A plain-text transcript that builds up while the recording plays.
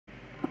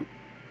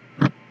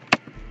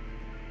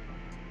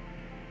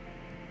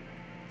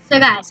So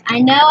guys, I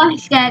know I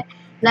said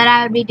that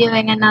I would be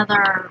doing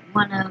another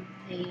one of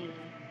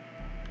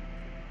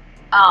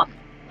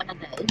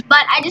those, but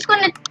I just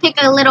want to take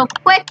a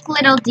quick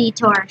little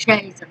detour and show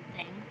you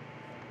something.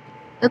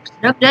 Oops,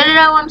 nope, no,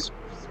 I'm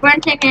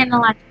sprinting in a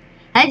lot.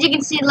 As you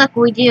can see, look,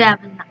 we do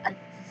have a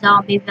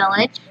zombie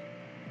village.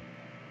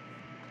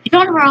 I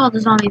don't know where all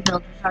the zombie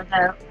villagers are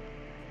though.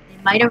 They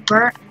might have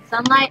burnt in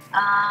sunlight.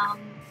 Are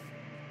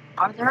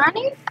there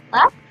any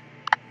left?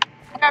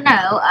 I don't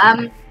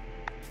know.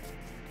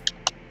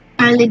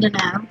 I really don't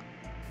know.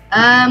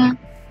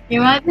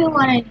 There might be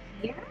one in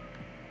here.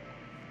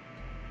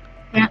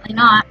 Apparently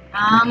not.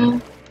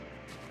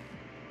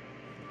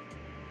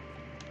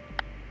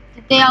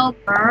 Did they all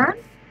burn?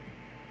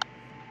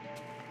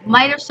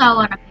 Might have saw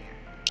one up here.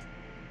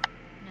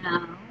 No.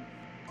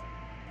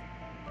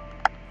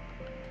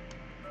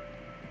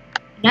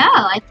 No,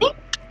 I think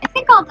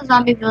all the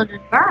zombie villagers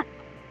burned.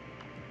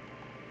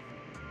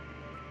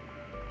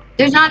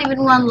 There's not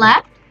even one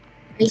left?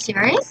 Are you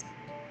serious?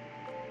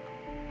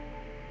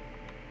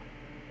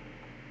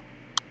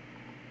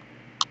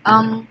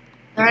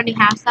 There are any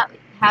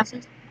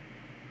houses?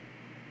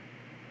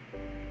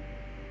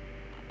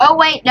 Oh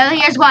wait, no,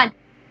 here's one.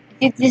 I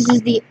think this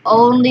is the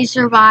only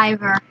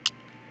survivor.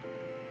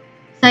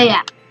 So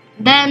yeah.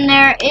 Then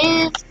there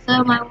is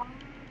so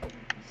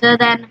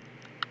then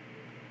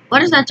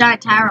what is that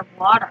giant tower of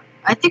water?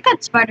 I think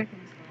that's Spider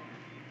King's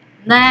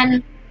lair.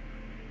 Then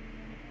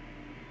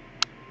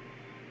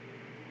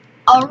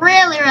a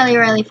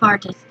really far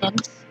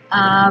distance.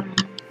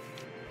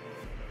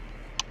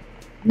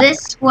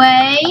 This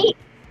way.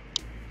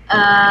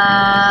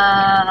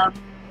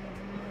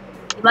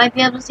 You might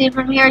be able to see it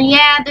from here.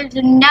 Yeah, there's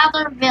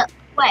another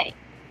Wait,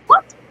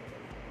 what?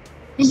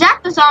 Is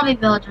that the zombie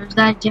village or is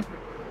that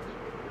different?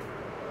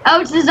 Oh,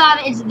 it's the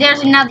zombie.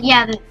 There's another.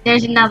 Yeah,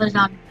 there's another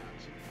zombie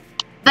village.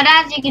 But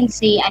as you can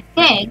see, I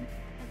think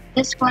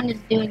this one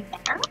is doing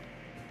better.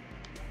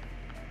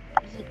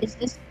 Is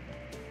this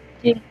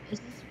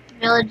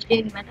village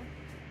doing better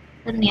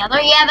than the other?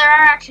 Yeah, there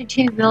are actually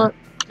two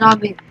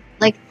zombie,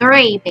 like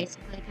three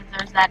basically, because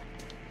there's that.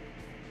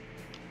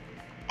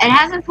 It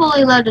hasn't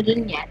fully loaded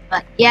in yet,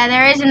 but yeah,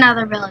 there is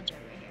another village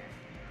over here.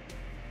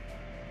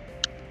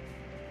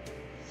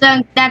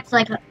 So that's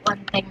like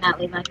one thing that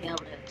we might be able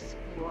to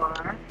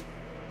explore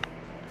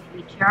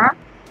in the future.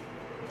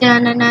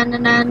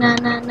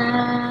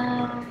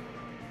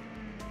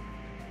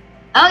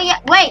 Oh yeah,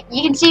 wait,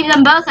 you can see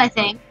them both, I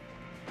think.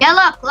 Yeah,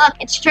 look,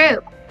 it's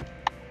true.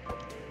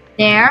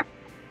 There.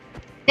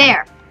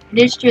 It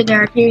is true,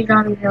 there are two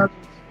zombie villages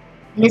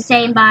in the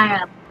same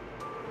biome.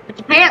 Which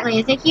apparently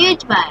is a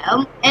huge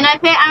biome, and I'm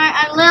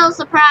a little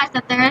surprised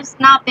that there has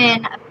not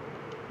been a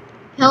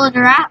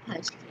pillager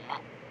outpost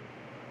yet.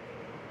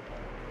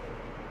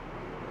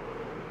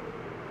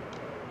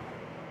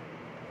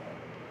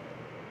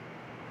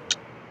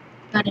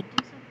 Gotta do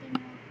something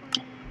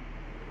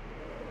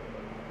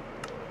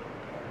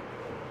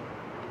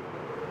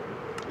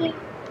real quick.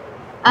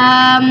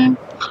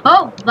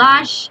 Oh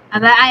gosh,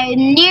 I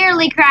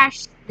nearly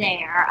crashed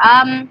there.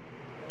 Are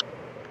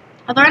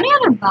there any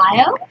other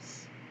biomes?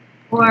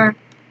 Or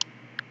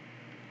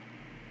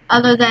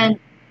other than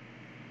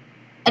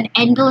an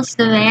endless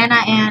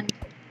savanna and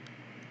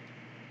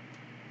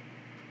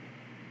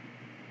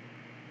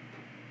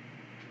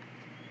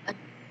a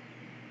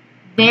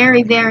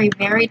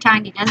very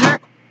tiny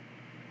desert?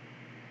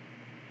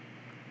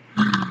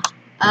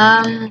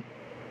 I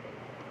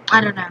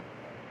don't know.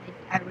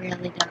 I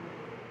really don't.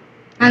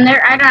 And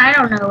I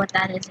don't know what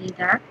that is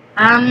either.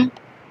 I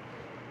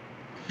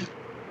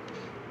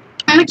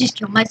would just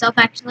kill myself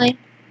actually.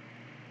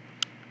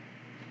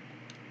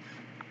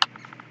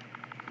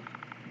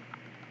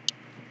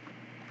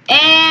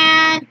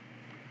 And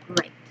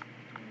great.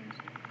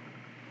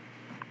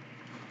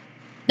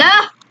 No!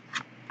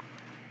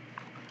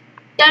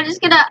 I'm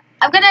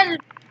gonna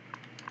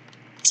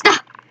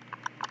stop.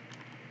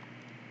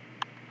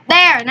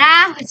 There,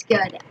 now it's good.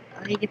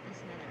 Let me get this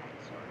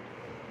netherite sword.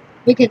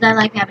 Because I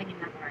like having a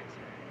netherite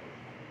sword.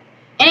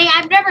 And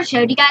I've never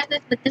showed you guys this,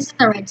 but this is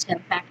the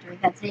redstone factory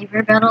that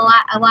Xavier built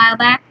a while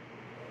back.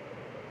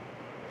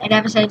 In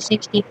episode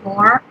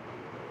 64.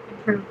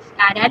 Improved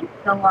Skyden.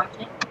 Go watch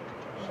it.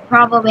 You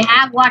probably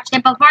have watched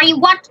it before you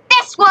watch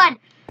this one!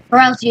 Or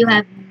else you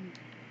have...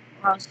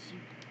 Or else you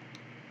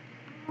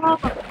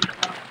probably don't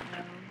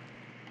know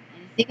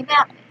anything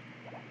about me.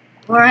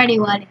 Or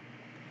anyone.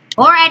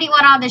 Or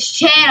anyone on this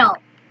channel.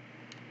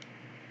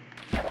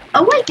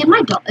 Oh wait,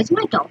 is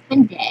my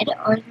dolphin dead?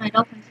 Or is my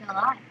dolphin still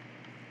alive?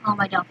 Oh,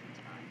 my dolphin's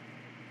gone.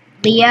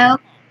 Leo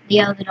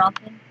the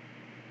dolphin.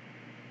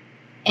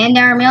 And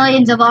there are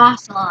millions of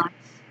ocelots.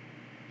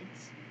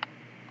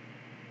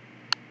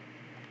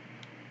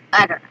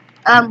 I don't know.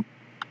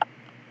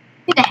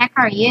 Who the heck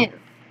are you?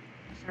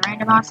 Just a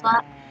random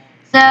ocelot.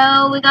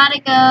 So, we gotta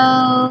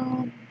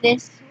go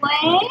this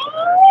way.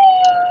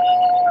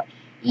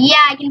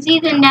 Yeah, I can see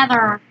the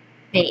Nether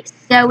base.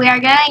 So, we are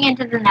going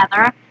into the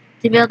Nether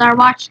to build our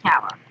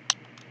Watchtower.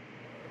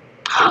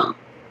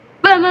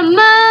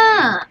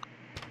 Ba-ma-ma!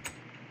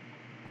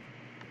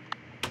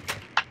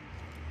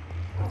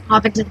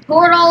 Hop into the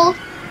portal.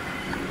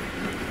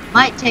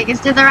 Might take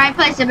us to the right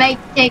place. It might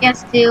take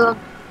us to...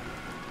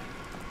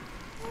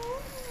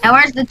 Now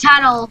where's the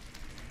tunnel?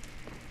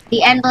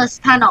 The endless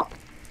tunnel.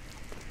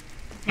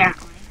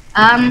 Apparently.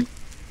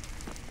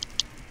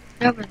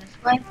 Over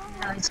this way?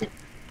 No, is it?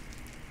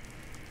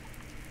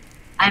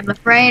 I'm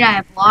afraid I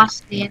have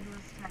lost the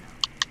endless tunnel.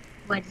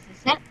 Wait, is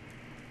this it?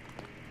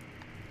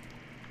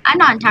 I'm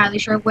not entirely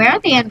sure where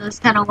the endless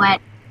tunnel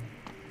went.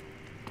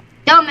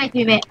 Don't make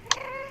me bit.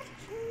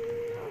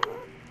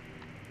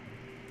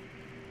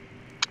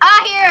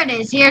 Ah, here it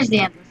is. Here's the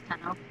endless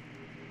tunnel.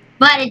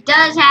 But it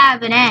does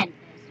have an end,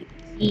 as you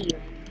can see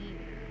right here.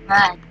 But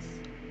I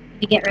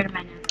need to get rid of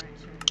my nether.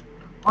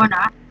 Or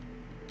not.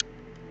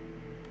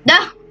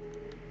 No!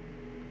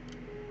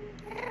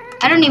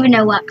 I don't even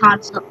know what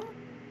console.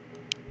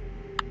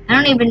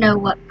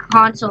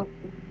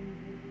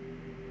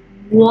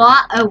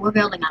 What? Oh, we're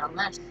building on a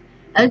list.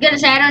 I was gonna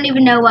say I don't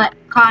even know what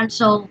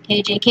console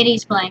KJ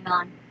Kitty's playing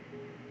on.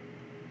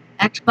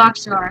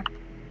 Xbox or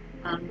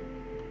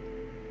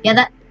yeah,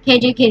 that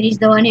KJ Kitty's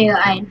the one who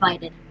I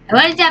invited. I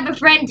wanted to have a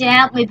friend to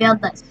help me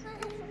build this.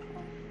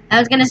 I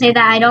was gonna say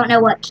that I don't know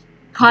what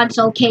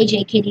console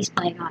KJ Kitty's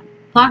playing on.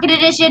 Pocket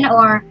Edition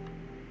or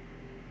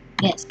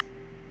this.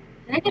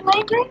 Did I get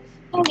lanterns?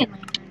 I get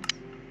lanterns.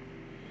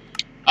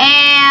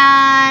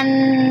 And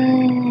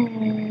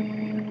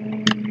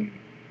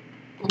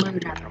blue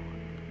nether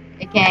one.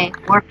 Okay,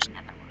 warped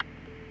nether one.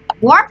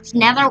 Warped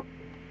nether.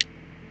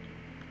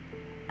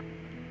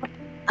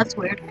 That's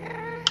weird.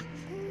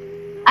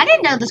 I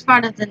didn't know this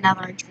part of the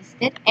nether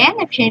existed, and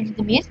they've changed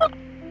the music.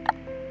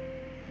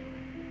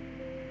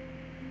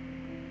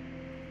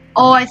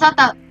 Oh, I thought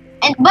that.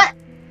 But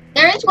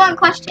there is one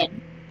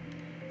question.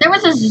 There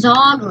was a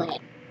zoglin.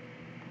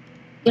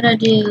 I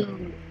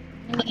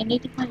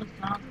need to find a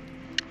zoglin.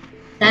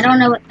 I don't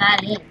know what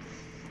that is.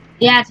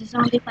 Yeah, it's a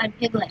zombified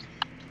piglet.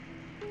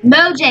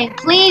 Mojang,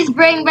 please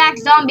bring back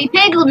zombie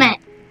pigment.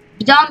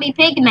 Zombie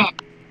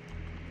pigment.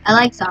 I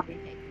like zombie pigment.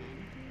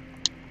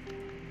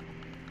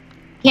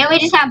 Can't we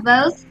just have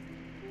both?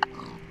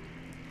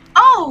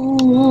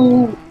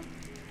 Oh!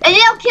 And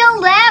they'll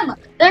kill them!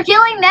 They're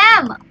killing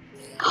them!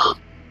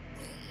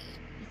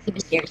 It's a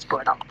mysterious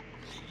portal.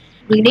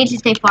 We need to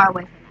stay far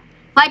away from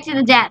that. Fight to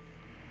the death.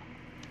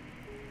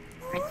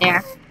 Right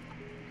there.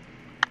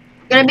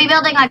 Gonna be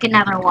building like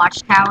another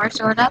watchtower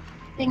sort of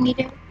thing you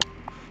do.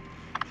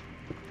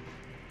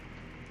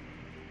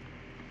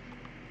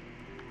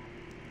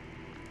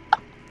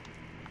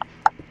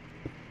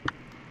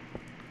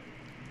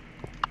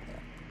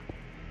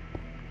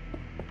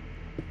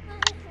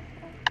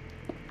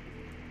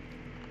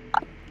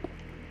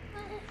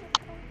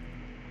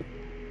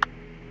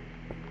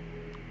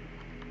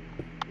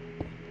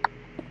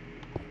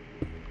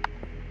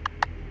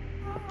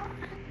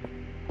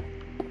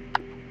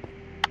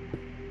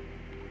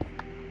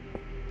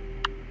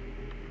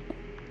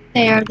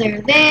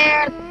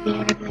 There.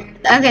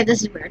 Okay,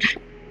 this is weird.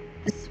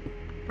 This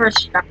first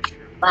structure,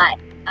 but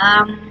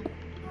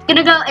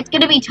it's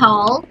gonna be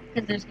tall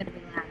because there's gonna be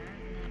a ladder.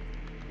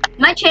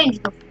 Might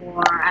change the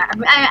floor.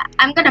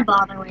 I'm gonna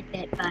bother with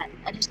it, but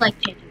I just like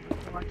changing the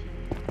floor too.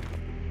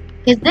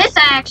 Because this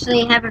I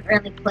actually haven't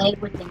really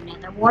played with the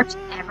nether warts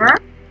ever.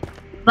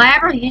 Have I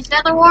ever used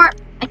nether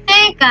wart? I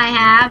think I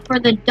have for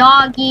the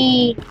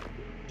doggy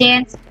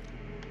dance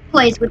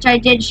place, which I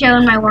did show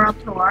in my world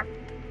tour.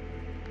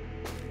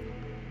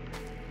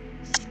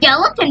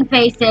 Skeleton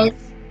faces.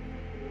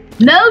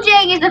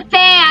 Mojang is a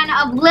fan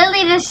of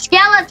Lily the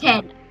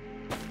Skeleton.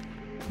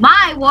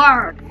 My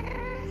word.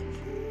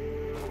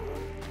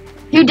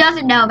 Who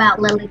doesn't know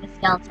about Lily the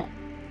Skeleton?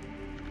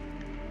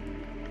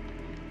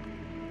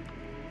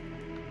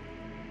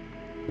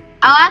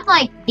 Oh, I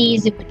like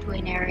these in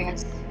between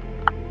areas.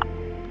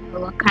 They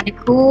look kind of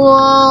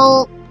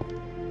cool.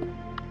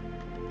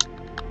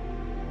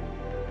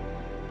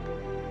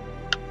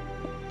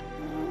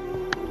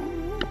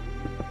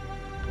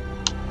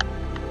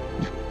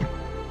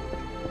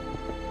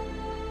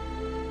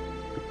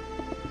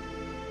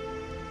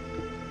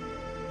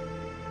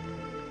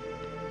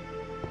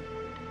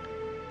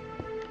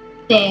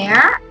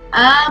 There.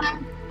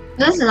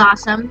 This is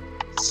awesome.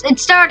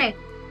 It's starting.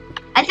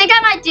 I think I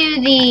might do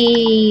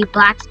the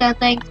blackstone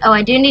things. Oh,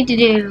 I do need to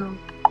do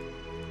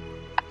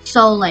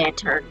soul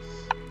lanterns.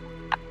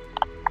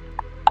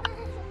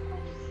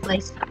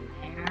 Place them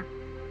there.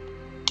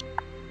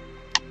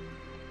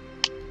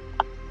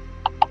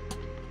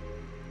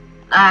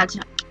 I'll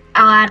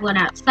add one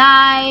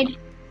outside.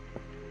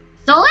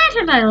 Soul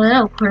lanterns are a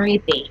little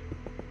creepy.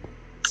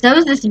 So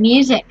is this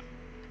music.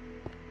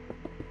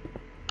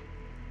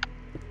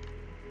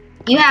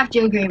 You have to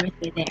agree with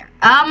me there.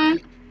 Are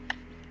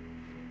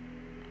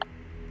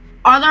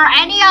there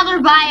any other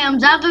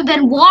biomes other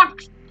than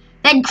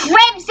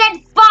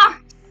Crimson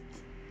Forest?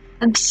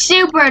 I'm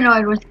super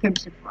annoyed with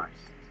Crimson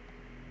Forest.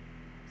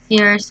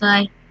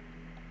 Seriously.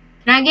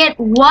 Can I get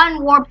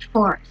one warped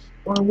forest?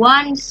 Or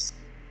one...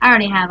 I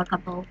already have a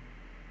couple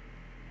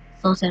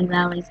Soul Sand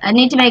Valleys. I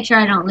need to make sure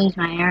I don't lose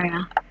my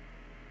area.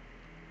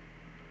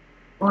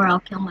 Or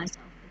I'll kill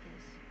myself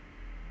because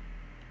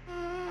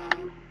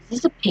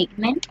this a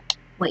pigment?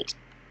 Wait.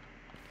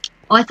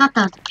 Oh, I thought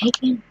that was a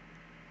pigment.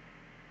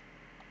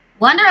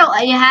 Wonder what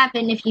would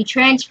happen if you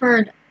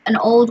transferred an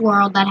old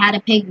world that had a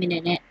pigment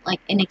in it, like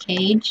in a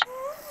cage,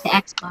 to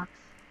Xbox.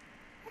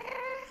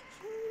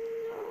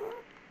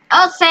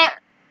 Oh,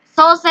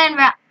 soul sand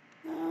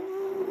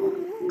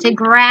to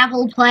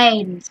gravel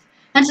plains.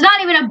 That's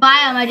not even a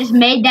biome. I just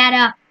made that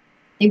up.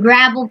 The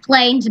gravel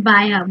plains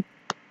biome.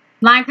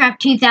 Minecraft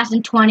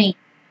 2020.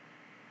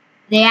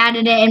 They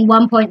added it in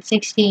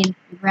 1.16.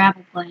 The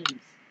gravel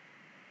plains.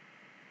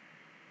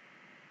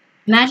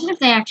 Imagine if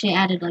they actually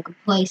added like a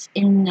place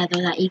in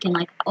Nether that you can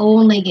like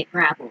only get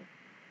gravel.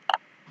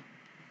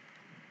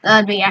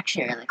 That'd be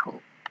actually really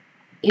cool.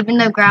 Even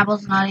though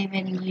gravel's not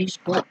even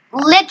useful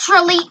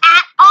literally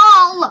at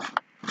all.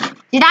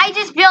 Did I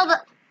just build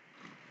a...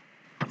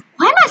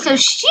 Why am I so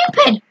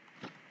stupid?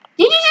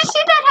 Did you just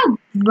see that how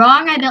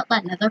wrong I built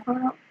that Nether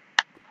portal?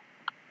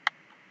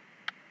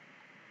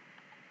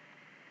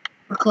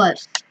 We're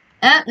close.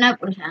 Oh, nope,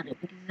 we found it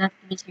because that's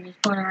the mysterious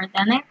portal right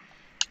down there.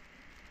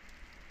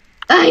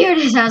 Oh, here it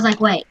is. I was like,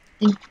 wait,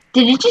 did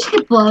it just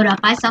get blown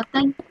up by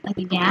something? Like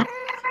a gas?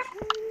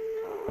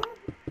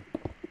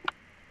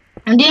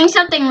 I'm doing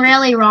something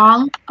really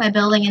wrong by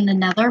building in the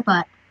Nether,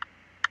 but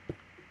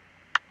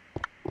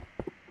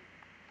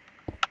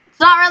it's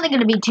not really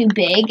going to be too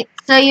big.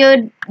 So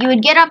you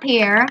would get up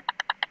here.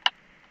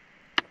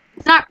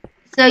 It's not...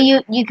 So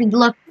you could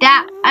look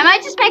down. I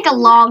might just make a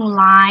long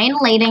line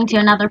leading to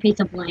another piece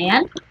of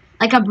land.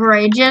 Like a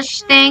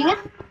bridge-ish thing.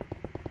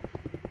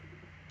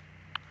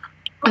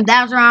 If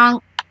that was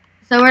wrong.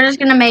 So we're just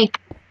gonna make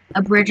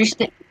a bridge-ish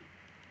thing.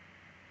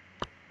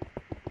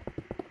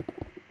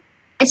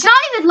 It's not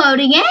even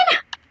loading in!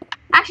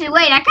 Actually,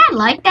 wait, I kinda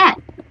like that.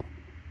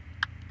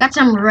 Got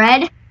some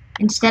red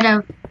instead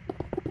of...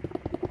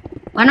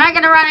 When am I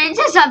gonna run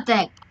into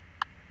something?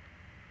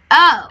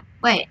 Oh,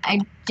 wait, I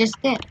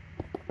just did.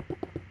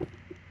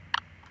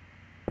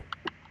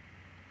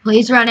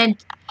 Please run in.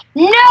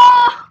 No!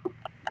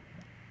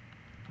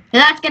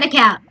 That's gonna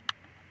count.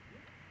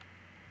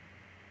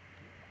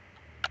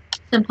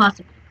 It's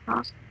impossible to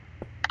cross.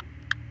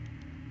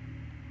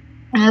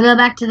 I'll go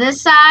back to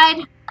this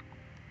side.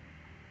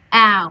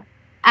 Ow.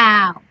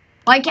 Ow.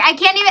 Well, I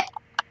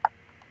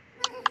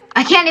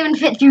can't even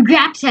fit through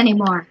gaps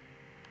anymore.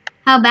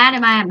 How bad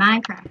am I at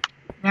Minecraft?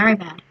 Very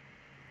bad.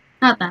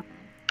 Not that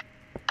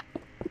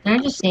bad. Did I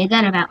just say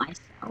that about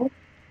myself?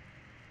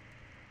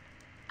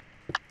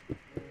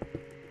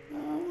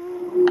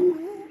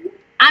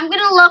 I'm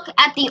gonna look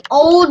at the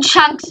old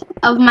chunks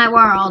of my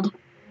world.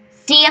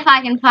 See if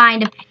I can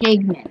find a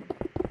pigment.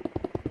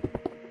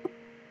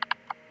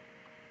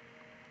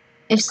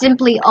 If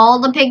simply all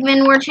the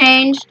pigmen were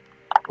changed,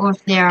 or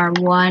if there's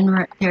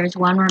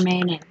one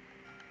remaining.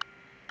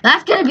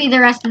 That's gonna be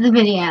the rest of the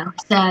video.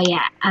 So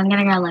yeah, I'm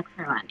gonna go look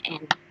for one.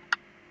 And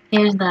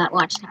here's the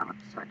Watchtower,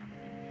 sort of.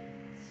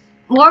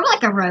 More of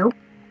like a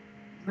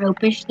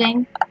rope-ish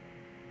thing.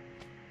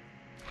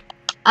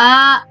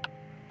 I'm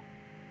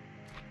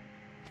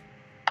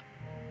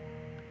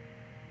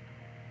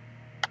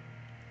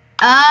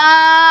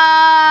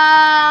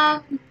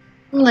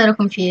a little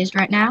confused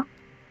right now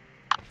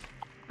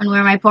on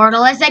where my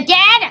portal is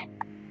again.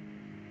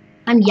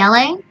 I'm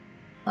yelling,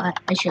 but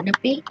I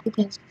shouldn't be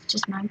because it's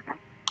just Minecraft.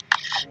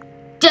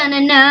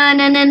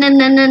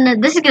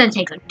 This is gonna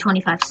take like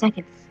 25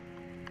 seconds.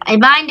 I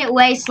bind it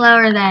way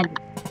slower than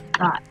I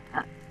thought.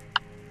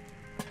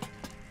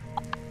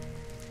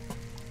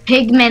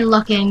 Pigment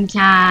looking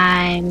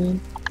time.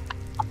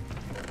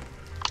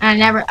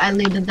 I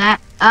looted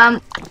that.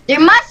 There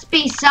must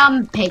be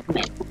some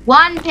pigment.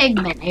 One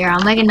pigment. Here,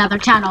 I'll make another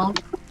tunnel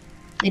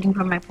leading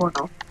from my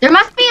portal. There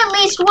must be at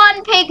least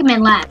one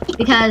pigment left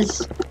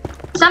because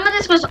some of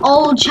this was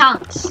old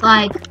chunks,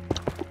 like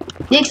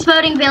the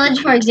exploding village,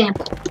 for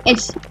example.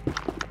 It's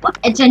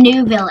a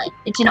new village.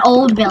 It's an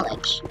old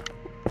village.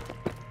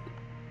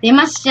 They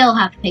must still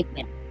have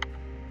pigment.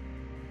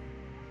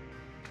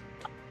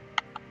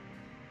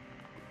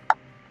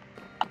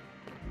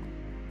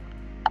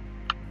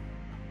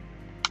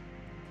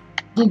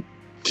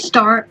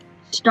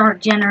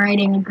 Start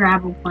generating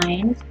gravel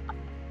plains.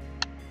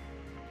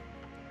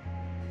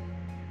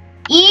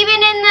 Even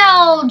in the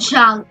old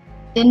chunk,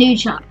 the new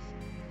chunks.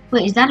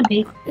 Wait, is that a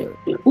big?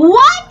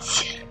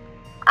 What?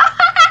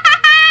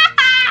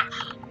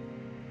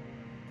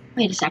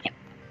 Wait a second.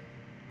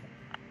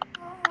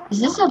 Is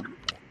this a?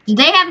 Do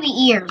they have the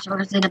ears, or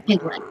is it a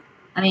piglet?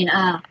 I mean,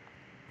 yeah,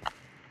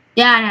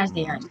 it has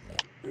the ears.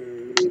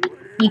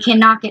 You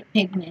cannot get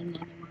pigment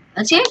anymore.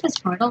 Let's see if this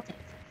portal takes.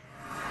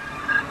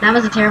 That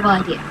was a terrible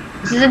idea.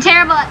 This is a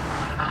terrible...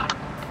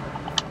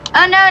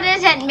 Oh, no, it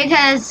isn't,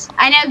 because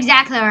I know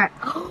exactly where...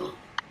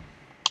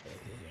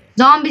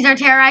 Zombies are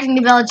terrorizing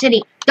the village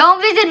city. Don't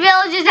visit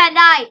villages at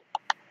night!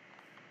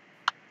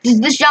 Does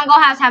this jungle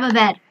house have a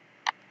bed?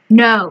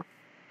 No.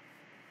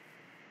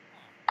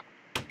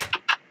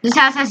 This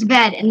house has a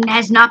bed, and it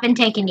has not been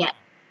taken yet.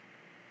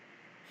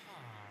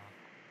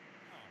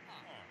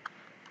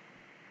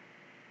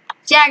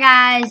 So, yeah,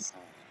 guys.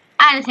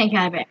 I had to think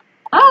of it.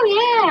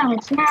 Oh, yeah,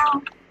 it's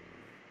now...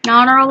 An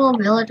honorable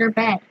villager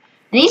bed.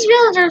 And these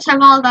villagers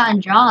have all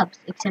gotten jobs,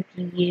 except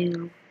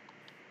you.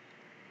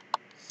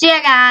 So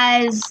yeah,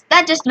 guys,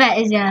 that just about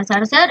is the end of this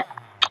episode.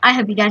 I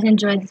hope you guys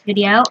enjoyed this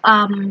video.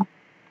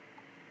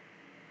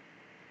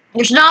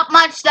 There's not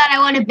much that I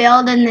want to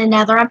build in the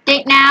Nether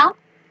update now.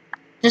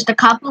 Just a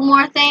couple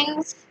more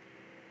things.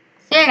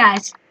 See you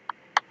guys.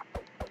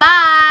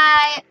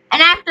 Bye!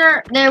 And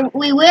after,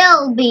 we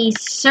will be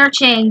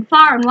searching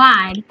far and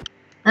wide,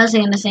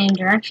 mostly in the same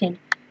direction,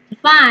 to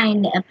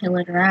find a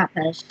pillager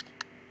outpost.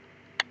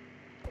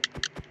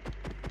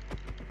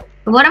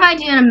 But what if I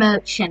do an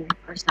emotion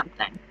or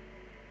something?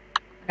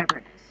 Whatever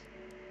it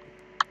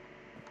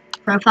is.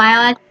 Profile,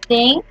 I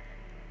think.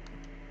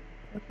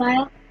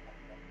 Profile.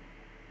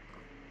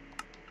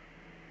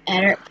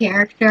 Edit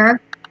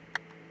character.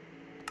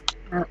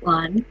 Part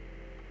 1.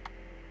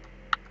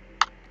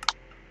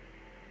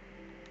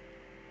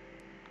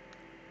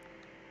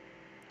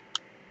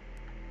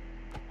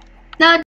 No,